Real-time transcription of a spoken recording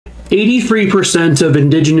83% of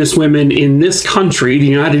Indigenous women in this country, the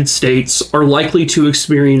United States, are likely to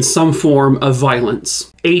experience some form of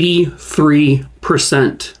violence.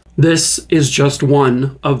 83%. This is just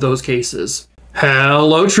one of those cases.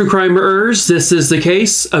 Hello, true crimerers. This is the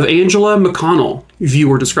case of Angela McConnell.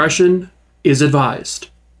 Viewer discretion is advised.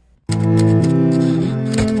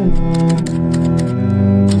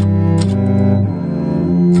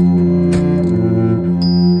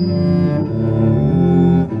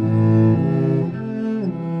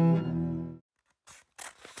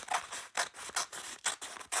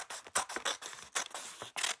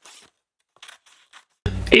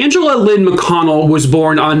 Angela Lynn McConnell was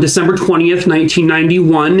born on December 20th,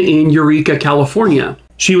 1991 in Eureka, California.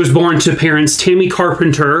 She was born to parents Tammy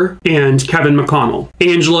Carpenter and Kevin McConnell.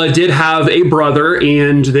 Angela did have a brother,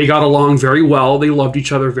 and they got along very well. They loved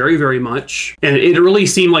each other very, very much. And it really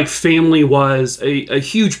seemed like family was a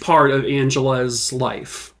huge part of Angela's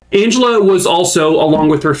life. Angela was also, along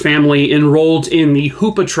with her family, enrolled in the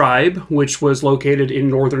Hoopa tribe, which was located in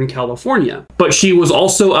Northern California. But she was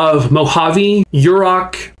also of Mojave,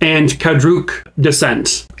 Yurok, and Kadruk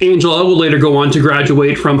descent. Angela would later go on to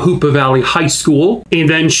graduate from Hoopa Valley High School, and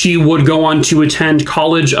then she would go on to attend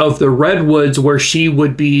College of the Redwoods, where she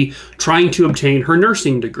would be trying to obtain her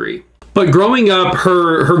nursing degree. But growing up,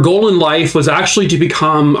 her goal in life was actually to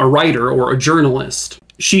become a writer or a journalist.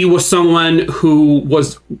 She was someone who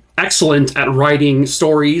was excellent at writing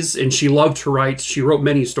stories, and she loved to write. She wrote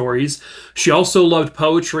many stories. She also loved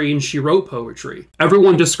poetry, and she wrote poetry.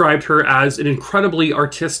 Everyone described her as an incredibly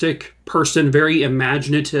artistic person, very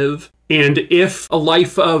imaginative. And if a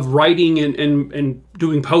life of writing and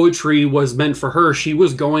doing poetry was meant for her, she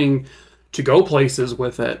was going to go places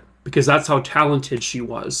with it, because that's how talented she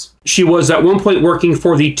was. She was at one point working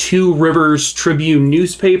for the Two Rivers Tribune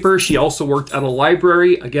newspaper. She also worked at a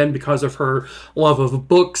library, again, because of her love of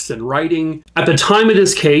books and writing. At the time of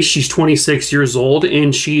this case, she's 26 years old,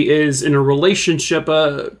 and she is in a relationship,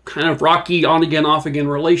 a kind of rocky on-again, off-again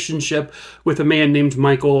relationship with a man named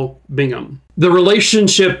Michael Bingham. The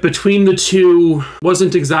relationship between the two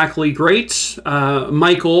wasn't exactly great.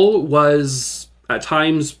 Michael was at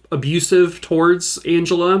times abusive towards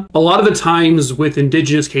Angela. A lot of the times with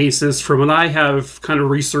Indigenous cases, from what I have kind of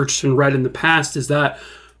researched and read in the past, is that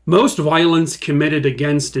most violence committed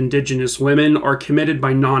against Indigenous women are committed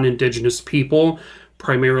by non-Indigenous people,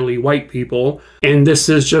 primarily white people, and this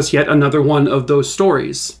is just yet another one of those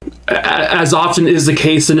stories. As often is the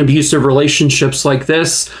case in abusive relationships like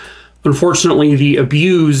this, unfortunately, the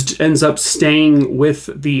abused ends up staying with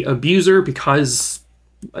the abuser, because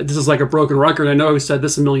this is like a broken record. I know I've said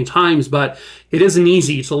this a million times, but it isn't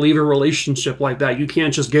easy to leave a relationship like that. You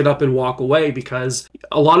can't just get up and walk away, because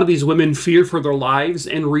a lot of these women fear for their lives,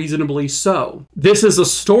 and reasonably so. This is a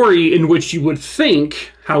story in which you would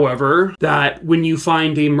think, however, that when you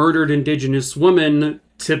find a murdered Indigenous woman,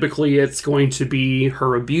 typically it's going to be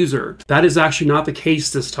her abuser. That is actually not the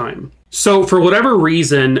case this time. So for whatever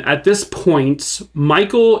reason, at this point,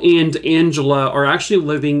 Michael and Angela are actually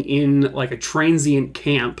living in like a transient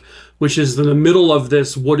camp, which is in the middle of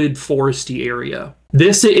this wooded foresty area.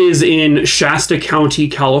 This is in Shasta County,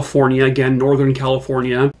 California, again, Northern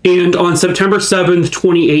California. And on September 7th,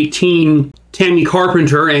 2018, Tammy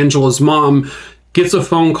Carpenter, Angela's mom, gets a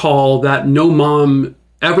phone call that no mom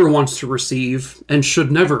ever wants to receive and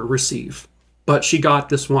should never receive. But she got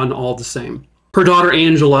this one all the same. Her daughter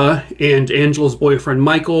Angela and Angela's boyfriend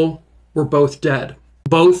Michael were both dead.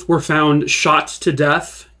 Both were found shot to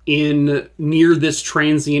death near this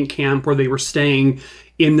transient camp where they were staying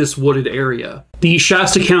in this wooded area. The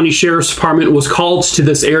Shasta County Sheriff's Department was called to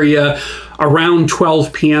this area around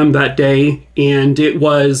 12 p.m. that day, and it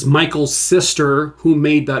was Michael's sister who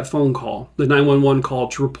made that phone call, the 911 call,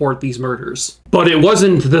 to report these murders. But it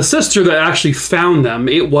wasn't the sister that actually found them,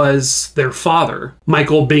 it was their father.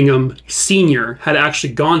 Michael Bingham Sr. had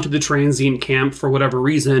actually gone to the transient camp for whatever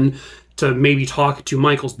reason to maybe talk to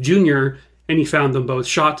Michael Jr., and he found them both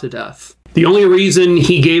shot to death. The only reason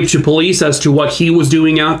he gave to police as to what he was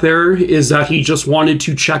doing out there is that he just wanted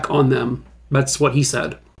to check on them. That's what he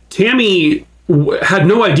said. Tammy had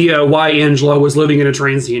no idea why Angela was living in a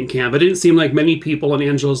transient camp. It didn't seem like many people in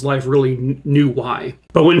Angela's life really knew why.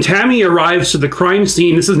 But when Tammy arrives to the crime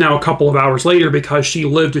scene, this is now a couple of hours later because she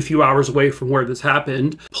lived a few hours away from where this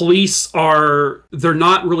happened, police they're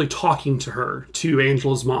not really talking to her, to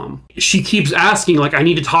Angela's mom. She keeps asking, like, I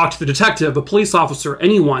need to talk to the detective, a police officer,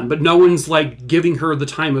 anyone, but no one's, like, giving her the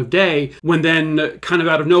time of day, when then, kind of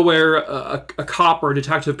out of nowhere, a cop or a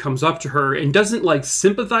detective comes up to her and doesn't, like,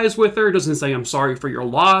 sympathize with her, doesn't say, I'm sorry for your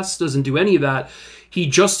loss, doesn't do any of that. He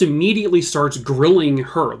just immediately starts grilling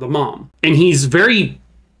her, the mom. And he's very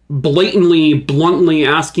blatantly, bluntly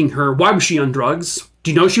asking her, why was she on drugs?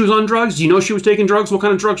 Do you know she was on drugs? Do you know she was taking drugs? What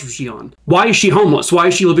kind of drugs was she on? Why is she homeless? Why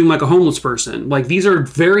is she living like a homeless person? Like, these are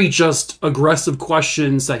very just aggressive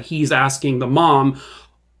questions that he's asking the mom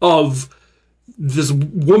of this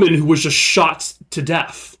woman who was just shot to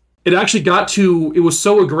death. It actually it was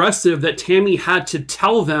so aggressive that Tammy had to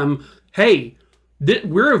tell them, hey,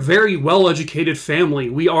 we're a very well-educated family.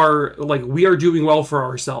 We are doing well for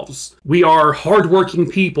ourselves. We are hardworking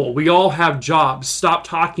people. We all have jobs. Stop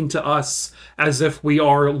talking to us as if we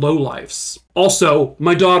are lowlifes. Also,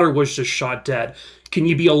 my daughter was just shot dead. Can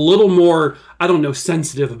you be a little more, I don't know,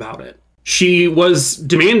 sensitive about it? She was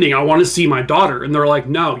demanding, I want to see my daughter. And they're like,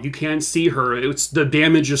 no, you can't see her. The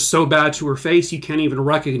damage is so bad to her face, you can't even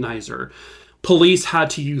recognize her. Police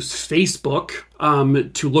had to use Facebook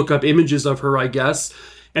to look up images of her, I guess.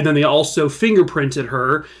 And then they also fingerprinted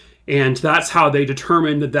her. And that's how they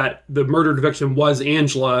determined that the murdered victim was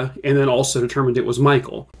Angela, and then also determined it was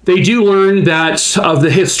Michael. They do learn that of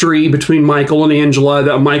the history between Michael and Angela,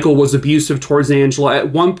 that Michael was abusive towards Angela.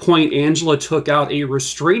 At one point, Angela took out a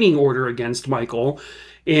restraining order against Michael,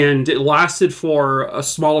 and it lasted for a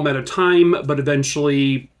small amount of time, but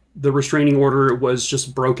eventually the restraining order was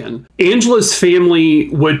just broken. Angela's family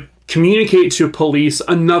would communicate to police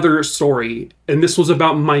another story, and this was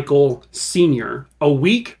about Michael Sr. A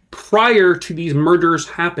week prior to these murders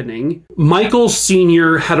happening, Michael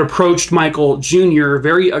Sr. had approached Michael Jr.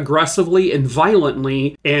 very aggressively and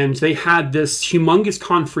violently, and they had this humongous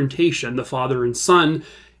confrontation, the father and son,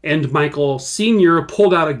 and Michael Sr.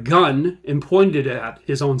 pulled out a gun and pointed it at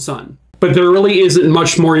his own son. But there really isn't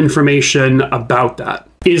much more information about that.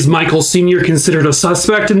 Is Michael Sr. considered a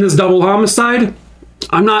suspect in this double homicide?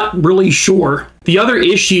 I'm not really sure. The other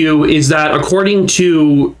issue is that according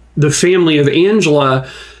to the family of Angela,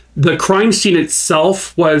 the crime scene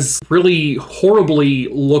itself was really horribly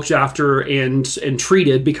looked after and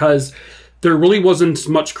treated, because there really wasn't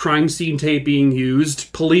much crime scene tape being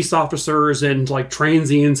used. Police officers and like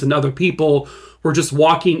transients and other people were just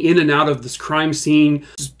walking in and out of this crime scene,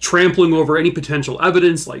 just trampling over any potential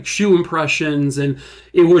evidence like shoe impressions, and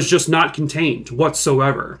it was just not contained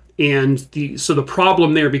whatsoever. And so the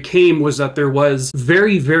problem there was that there was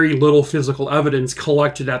very, very little physical evidence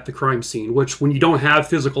collected at the crime scene, which when you don't have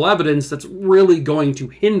physical evidence, that's really going to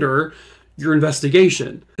hinder your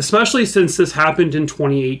investigation. Especially since this happened in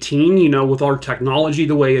 2018, with our technology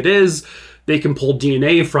the way it is, they can pull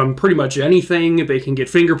DNA from pretty much anything. They can get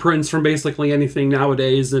fingerprints from basically anything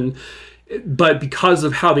nowadays. But because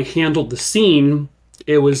of how they handled the scene,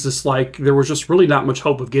 it was just like, there was just really not much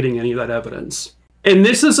hope of getting any of that evidence. And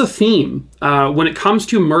this is a theme. When it comes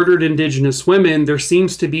to murdered Indigenous women, there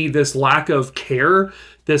seems to be this lack of care,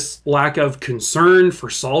 this lack of concern for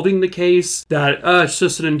solving the case, that it's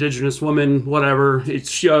just an Indigenous woman, whatever.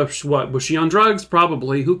 What, was she on drugs?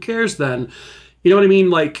 Probably. Who cares then? You know what I mean?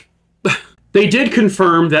 Like, they did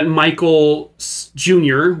confirm that Michael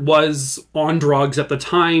Jr. was on drugs at the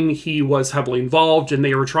time he was heavily involved, and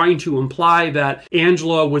they were trying to imply that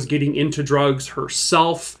Angela was getting into drugs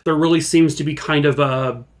herself. There really seems to be kind of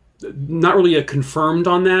not really a confirmed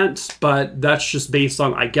on that, but that's just based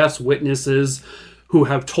on, I guess, witnesses who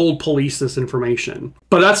have told police this information.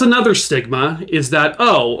 But that's another stigma, is that,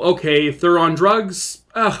 oh, okay, if they're on drugs,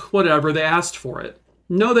 whatever, they asked for it.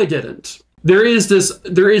 No, they didn't. There is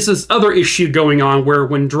this other issue going on where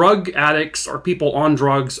when drug addicts or people on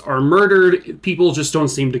drugs are murdered, people just don't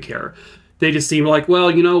seem to care. They just seem like, well,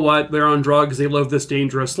 you know what? They're on drugs. They live this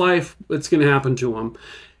dangerous life. It's going to happen to them.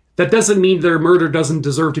 That doesn't mean their murder doesn't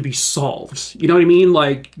deserve to be solved. You know what I mean?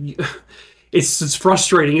 Like, it's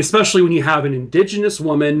frustrating, especially when you have an Indigenous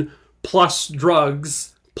woman plus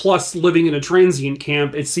drugs plus living in a transient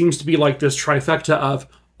camp. It seems to be like this trifecta of,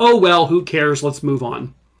 oh, well, who cares? Let's move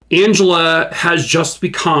on. Angela has just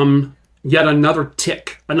become yet another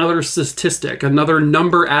tick, another statistic, another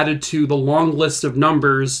number added to the long list of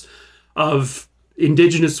numbers of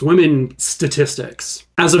Indigenous women statistics.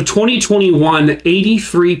 As of 2021,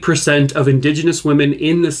 83% of Indigenous women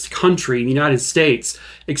in this country, in the United States,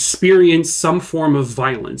 experience some form of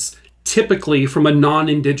violence, typically from a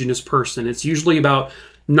non-Indigenous person. It's usually about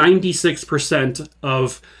 96%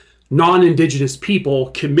 of non-Indigenous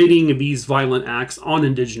people committing these violent acts on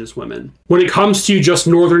Indigenous women. When it comes to just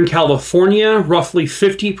Northern California, roughly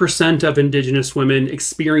 50% of Indigenous women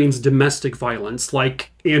experience domestic violence,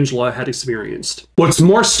 like Angela had experienced. What's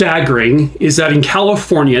more staggering is that in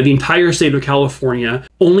California, the entire state of California,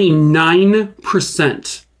 only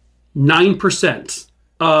 9%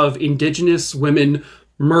 of Indigenous women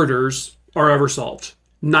murders are ever solved.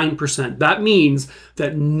 9%. That means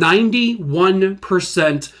that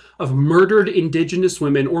 91% of murdered Indigenous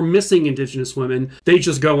women or missing Indigenous women, they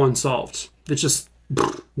just go unsolved. It's just,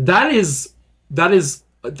 that's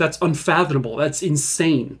unfathomable. That's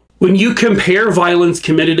insane. When you compare violence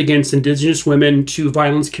committed against Indigenous women to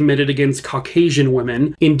violence committed against Caucasian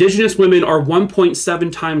women, Indigenous women are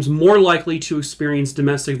 1.7 times more likely to experience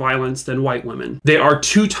domestic violence than white women. They are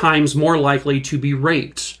 2 times more likely to be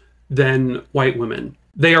raped than white women.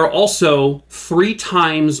 They are also 3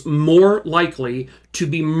 times more likely to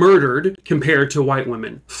be murdered compared to white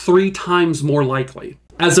women. 3 times more likely.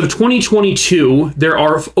 As of 2022, there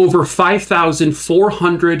are over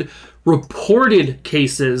 5,400 reported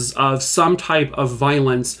cases of some type of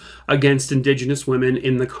violence against Indigenous women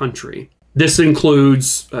in the country. This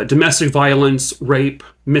includes domestic violence, rape,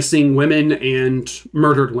 missing women, and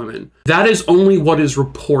murdered women. That is only what is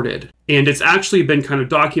reported. And it's actually been kind of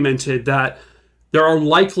documented that there are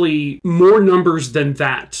likely more numbers than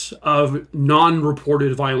that of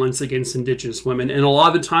non-reported violence against Indigenous women. And a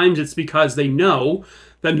lot of the times it's because they know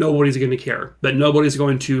that nobody's going to care, that nobody's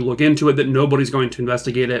going to look into it, that nobody's going to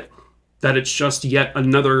investigate it, that it's just yet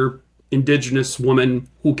another Indigenous woman.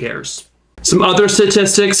 Who cares? Some other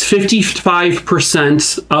statistics: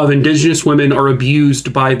 55% of Indigenous women are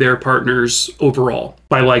abused by their partners overall,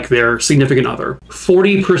 by like their significant other.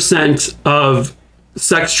 40% of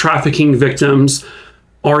sex trafficking victims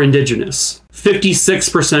are Indigenous.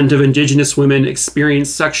 56% of Indigenous women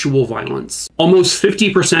experience sexual violence. Almost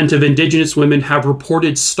 50% of Indigenous women have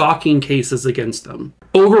reported stalking cases against them.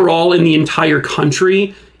 Overall, in the entire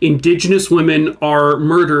country, Indigenous women are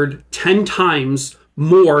murdered 10 times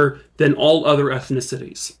more than all other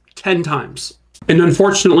ethnicities. 10 times. And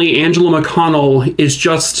unfortunately, Angela McConnell is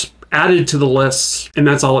just added to the list, and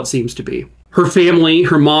that's all it seems to be. Her family,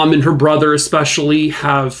 her mom and her brother especially,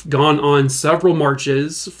 have gone on several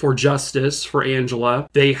marches for justice for Angela.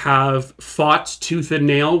 They have fought tooth and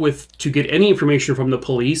nail to get any information from the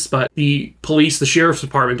police, but the police, the sheriff's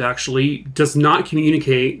department actually, does not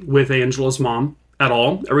communicate with Angela's mom at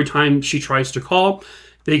all. Every time she tries to call,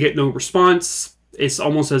 they get no response. It's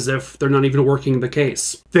almost as if they're not even working the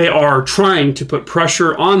case. They are trying to put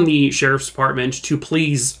pressure on the sheriff's department to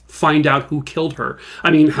please find out who killed her.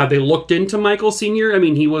 I mean, have they looked into Michael Sr.? I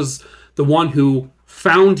mean, he was the one who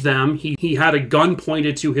found them. He had a gun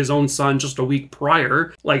pointed to his own son just a week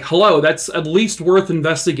prior. Like, hello, that's at least worth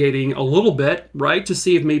investigating a little bit, right? To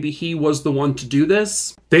see if maybe he was the one to do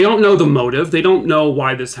this. They don't know the motive. They don't know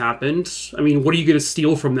why this happened. I mean, what are you going to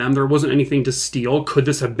steal from them? There wasn't anything to steal. Could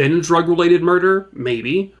this have been a drug-related murder?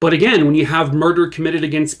 Maybe. But again, when you have murder committed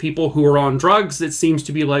against people who are on drugs, it seems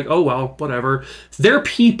to be like, oh, well, whatever. They're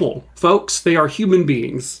people, folks. They are human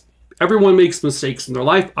beings. Everyone makes mistakes in their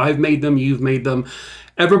life. I've made them. You've made them.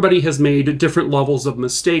 Everybody has made different levels of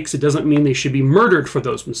mistakes. It doesn't mean they should be murdered for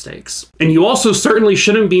those mistakes. And you also certainly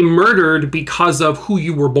shouldn't be murdered because of who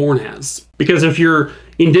you were born as. Because if you're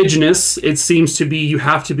Indigenous, it seems to be you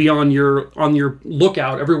have to be on your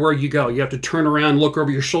lookout everywhere you go. You have to turn around, look over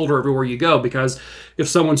your shoulder everywhere you go, because if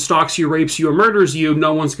someone stalks you, rapes you, or murders you,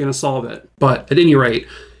 no one's going to solve it. But at any rate,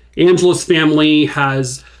 Angela's family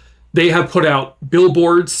they have put out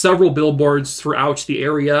billboards, several billboards throughout the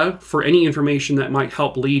area for any information that might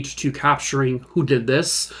help lead to capturing who did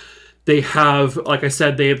this. They have, like I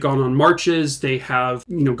said, they have gone on marches. They have,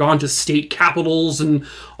 gone to state capitals and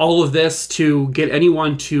all of this to get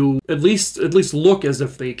anyone to at least look as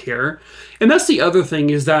if they care. And that's the other thing,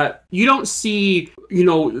 is that you don't see,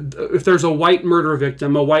 if there's a white murder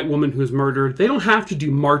victim, a white woman who's murdered, they don't have to do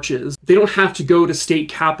marches. They don't have to go to state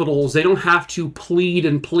capitals. They don't have to plead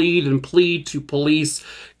and plead and plead to police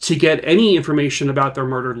to get any information about their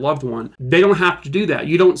murdered loved one. They don't have to do that.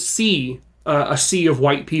 You don't see a sea of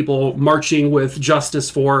white people marching with justice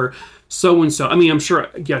for so-and-so. I mean, I'm sure,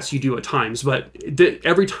 yes, you do at times, but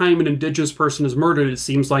every time an Indigenous person is murdered, it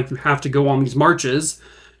seems like you have to go on these marches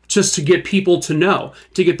just to get people to know,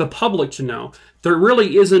 to get the public to know. There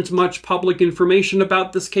really isn't much public information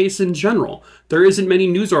about this case in general. There isn't many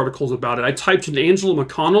news articles about it. I typed in Angela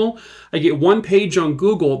McConnell. I get one page on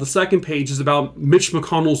Google. The second page is about Mitch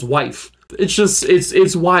McConnell's wife. It's just,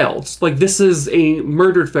 it's wild. Like, this is a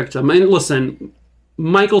murdered victim. And listen,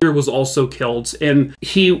 Michael was also killed, and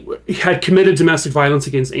he had committed domestic violence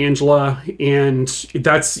against Angela. And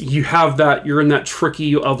you're in that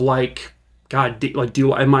tricky of like, God,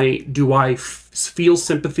 do I feel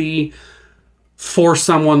sympathy for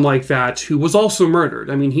someone like that who was also murdered?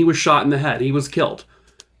 I mean, he was shot in the head. He was killed.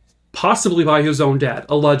 Possibly by his own dad.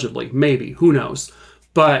 Allegedly. Maybe. Who knows?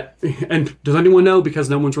 But, and does anyone know? Because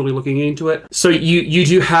no one's really looking into it. So you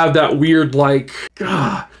do have that weird, like,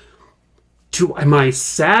 am I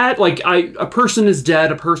sad? Like, a person is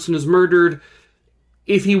dead, a person is murdered.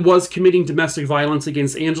 if he was committing domestic violence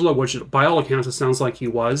against Angela, which by all accounts it sounds like he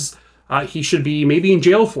was, he should be maybe in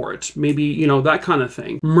jail for it. Maybe, you know, that kind of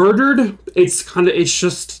thing. Murdered, it's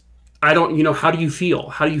just, I don't, you know, how do you feel?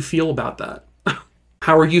 How do you feel about that?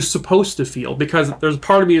 How are you supposed to feel? Because there's a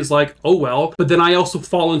part of me is like, oh well, but then I also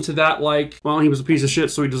fall into that like, well, he was a piece of shit,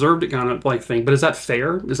 so he deserved it kind of like thing. But is that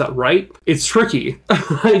fair? Is that right? It's tricky.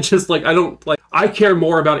 I care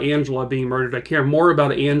more about Angela being murdered. I care more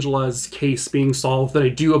about Angela's case being solved than I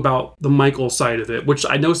do about the Michael side of it, which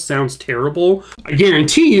I know sounds terrible. I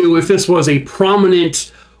guarantee you, if this was a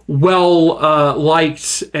prominent, well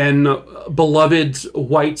liked and beloved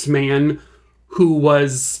white man who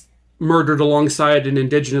was murdered alongside an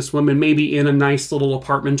Indigenous woman, maybe in a nice little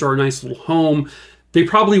apartment or a nice little home, they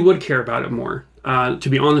probably would care about it more, to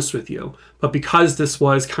be honest with you. But because this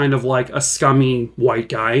was kind of like a scummy white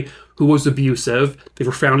guy who was abusive, they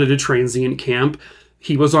were found at a transient camp,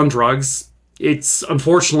 he was on drugs, it's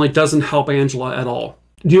unfortunately doesn't help Angela at all.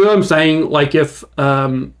 Do you know what I'm saying? Like if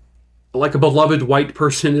like a beloved white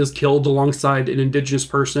person is killed alongside an Indigenous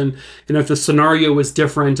person, and if the scenario is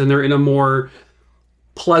different and they're in a more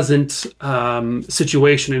pleasant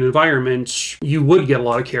situation and environment, you would get a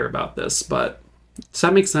lot of care about this. But does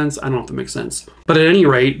that make sense? I don't know if that makes sense. But at any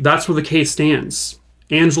rate, that's where the case stands.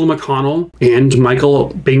 Angela McConnell and Michael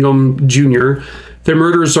Bingham Jr., their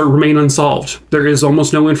murders remain unsolved. There is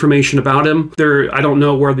almost no information about him. I don't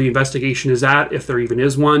know where the investigation is at, if there even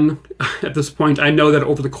is one at this point. I know that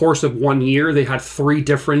over the course of 1 year, they had 3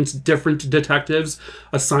 different detectives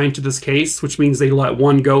assigned to this case, which means they let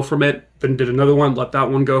one go from it, then did another one, let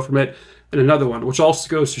that one go from it, and another one, which also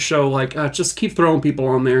goes to show, like, just keep throwing people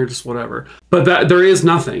on there, just whatever. But there is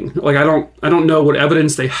nothing. Like, I don't know what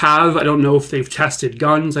evidence they have. I don't know if they've tested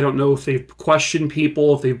guns. I don't know if they've questioned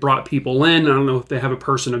people, if they've brought people in. I don't know if they have a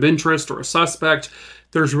person of interest or a suspect.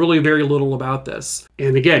 There's really very little about this.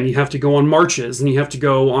 And again, you have to go on marches and you have to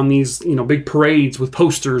go on these, you know, big parades with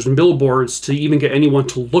posters and billboards to even get anyone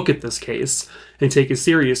to look at this case and take it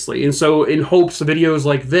seriously. And so in hopes of videos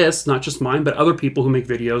like this, not just mine, but other people who make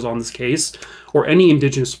videos on this case or any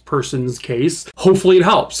Indigenous person's case, hopefully it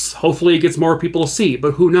helps. Hopefully it gets more people to see,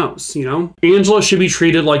 but who knows, you know? Angela should be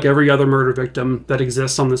treated like every other murder victim that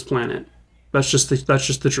exists on this planet. That's just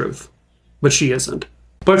the truth. But she isn't.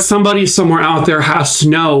 But somebody somewhere out there has to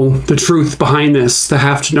know the truth behind this. They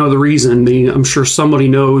have to know the reason. I'm sure somebody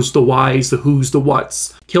knows the whys, the whos, the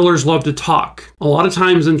whats. Killers love to talk. A lot of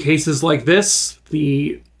times in cases like this,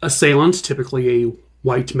 the assailant, typically a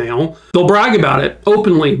white male, they'll brag about it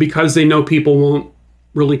openly because they know people won't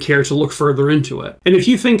really care to look further into it. And if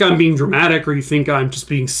you think I'm being dramatic or you think I'm just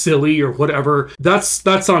being silly or whatever,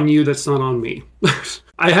 that's on you, that's not on me.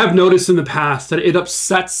 I have noticed in the past that it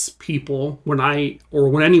upsets people when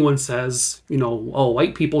anyone says, you know, oh,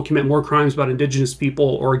 white people commit more crimes about Indigenous people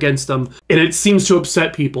or against them. And it seems to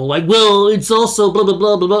upset people. Like, well, it's also blah, blah,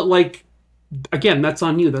 blah, blah, blah. Like, again, that's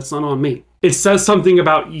on you. That's not on me. It says something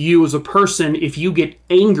about you as a person if you get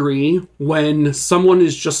angry when someone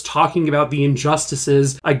is just talking about the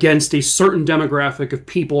injustices against a certain demographic of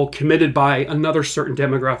people committed by another certain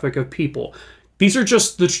demographic of people. This is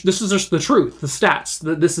just the truth, the stats.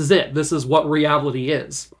 This is it. This is what reality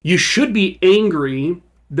is. You should be angry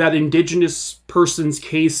that Indigenous persons'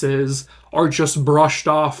 cases are just brushed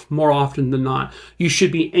off more often than not. You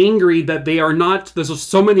should be angry that they are not, there's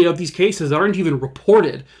so many of these cases that aren't even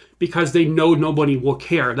reported because they know nobody will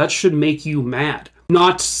care. That should make you mad.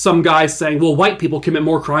 Not some guy saying, well, white people commit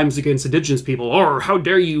more crimes against Indigenous people, or how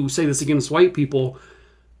dare you say this against white people.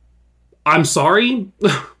 I'm sorry.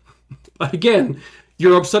 But again,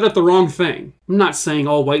 you're upset at the wrong thing. I'm not saying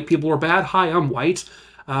all white people are bad. Hi, I'm white.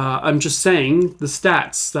 I'm just saying the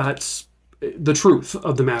stats. That's the truth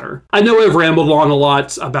of the matter. I know I've rambled on a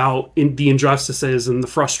lot about the injustices and the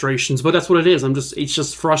frustrations, but that's what it is. It's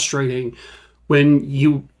just frustrating when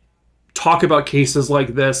you talk about cases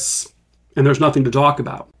like this and there's nothing to talk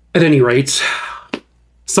about. At any rate,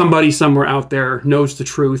 somebody somewhere out there knows the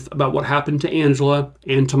truth about what happened to Angela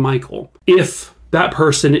and to Michael. If that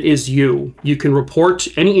person is you can report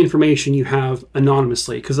any information you have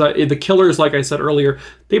anonymously, because the killers, like I said earlier,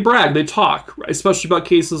 they brag, they talk, especially about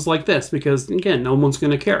cases like this, because again, no one's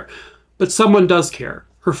going to care. But someone does care.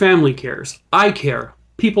 Her family cares. I care.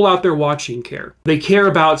 People out there watching care. They care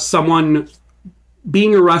about someone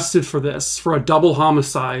being arrested for this, for a double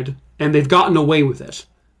homicide, and they've gotten away with it.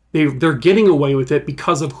 They're getting away with it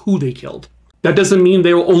because of who they killed. That doesn't mean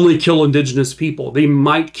they will only kill Indigenous people. They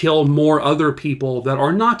might kill more other people that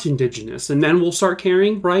are not Indigenous, and then we'll start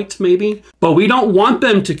caring, right? Maybe. But we don't want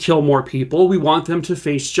them to kill more people. We want them to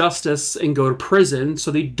face justice and go to prison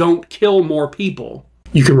so they don't kill more people.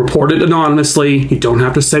 You can report it anonymously. You don't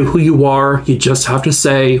have to say who you are. You just have to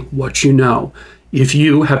say what you know. If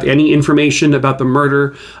you have any information about the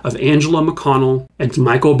murder of Angela McConnell and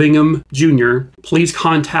Michael Bingham Jr., please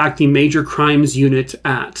contact the Major Crimes Unit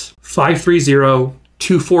at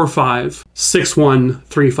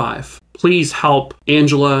 530-245-6135. Please help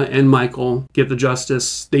Angela and Michael get the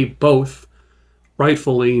justice they both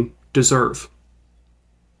rightfully deserve.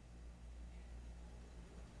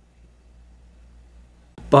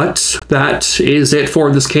 But that is it for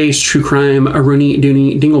this case. True crime, a Rooney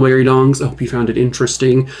Dooney Dingleberry Dongs. I hope you found it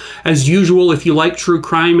interesting. As usual, if you like true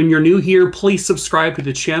crime and you're new here, please subscribe to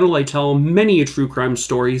the channel. I tell many true crime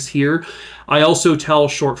stories here. I also tell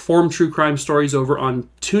short form true crime stories over on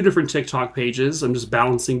 2 different TikTok pages. I'm just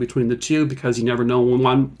balancing between the 2 because you never know when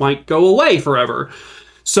one might go away forever.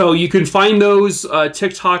 So you can find those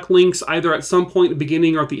TikTok links either at some point at the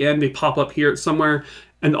beginning or at the end. They pop up here somewhere.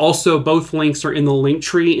 And also both links are in the link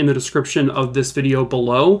tree in the description of this video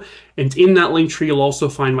below. And in that link tree, you'll also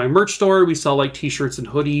find my merch store. We sell like t-shirts and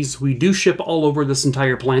hoodies. We do ship all over this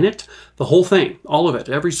entire planet. The whole thing, all of it,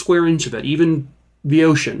 every square inch of it, even the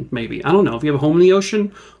ocean, maybe. I don't know. If you have a home in the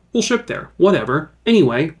ocean, we'll ship there. Whatever.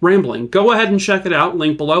 Anyway, rambling. Go ahead and check it out.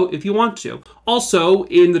 Link below if you want to. Also,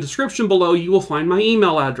 in the description below, you will find my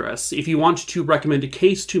email address. If you want to recommend a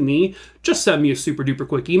case to me, just send me a super duper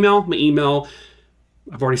quick email. My email,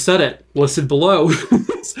 I've already said it, listed below.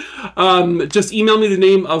 Just email me the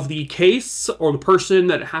name of the case or the person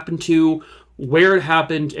that it happened to, where it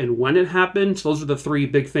happened, and when it happened. Those are the 3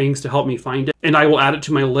 big things to help me find it. And I will add it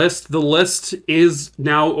to my list. The list is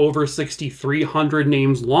now over 6,300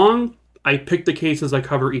 names long. I pick the cases I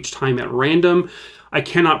cover each time at random. I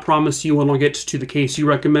cannot promise you when I'll get to the case you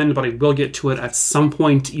recommend, but I will get to it at some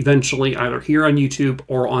point eventually, either here on YouTube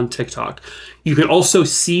or on TikTok. You can also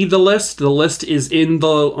see the list. The list is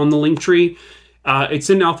on the link tree. It's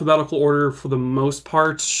in alphabetical order for the most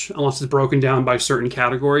part, unless it's broken down by certain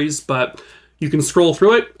categories, but you can scroll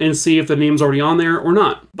through it and see if the name's already on there or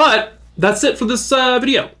not. But that's it for this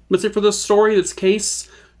video. That's it for this story, this case,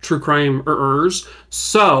 True Crime-erers.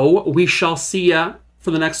 So we shall see ya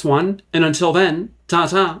for the next one. And until then,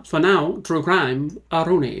 ta-ta for now, True Crime,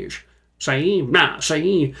 Aronage. See?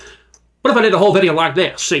 See? What if I did a whole video like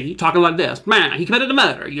this? See? Talking like this. He committed a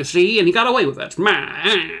murder, you see? And he got away with it.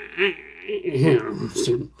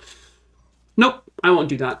 Nope, I won't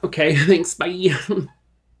do that. Okay, thanks, bye.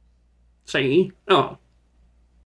 See? Oh.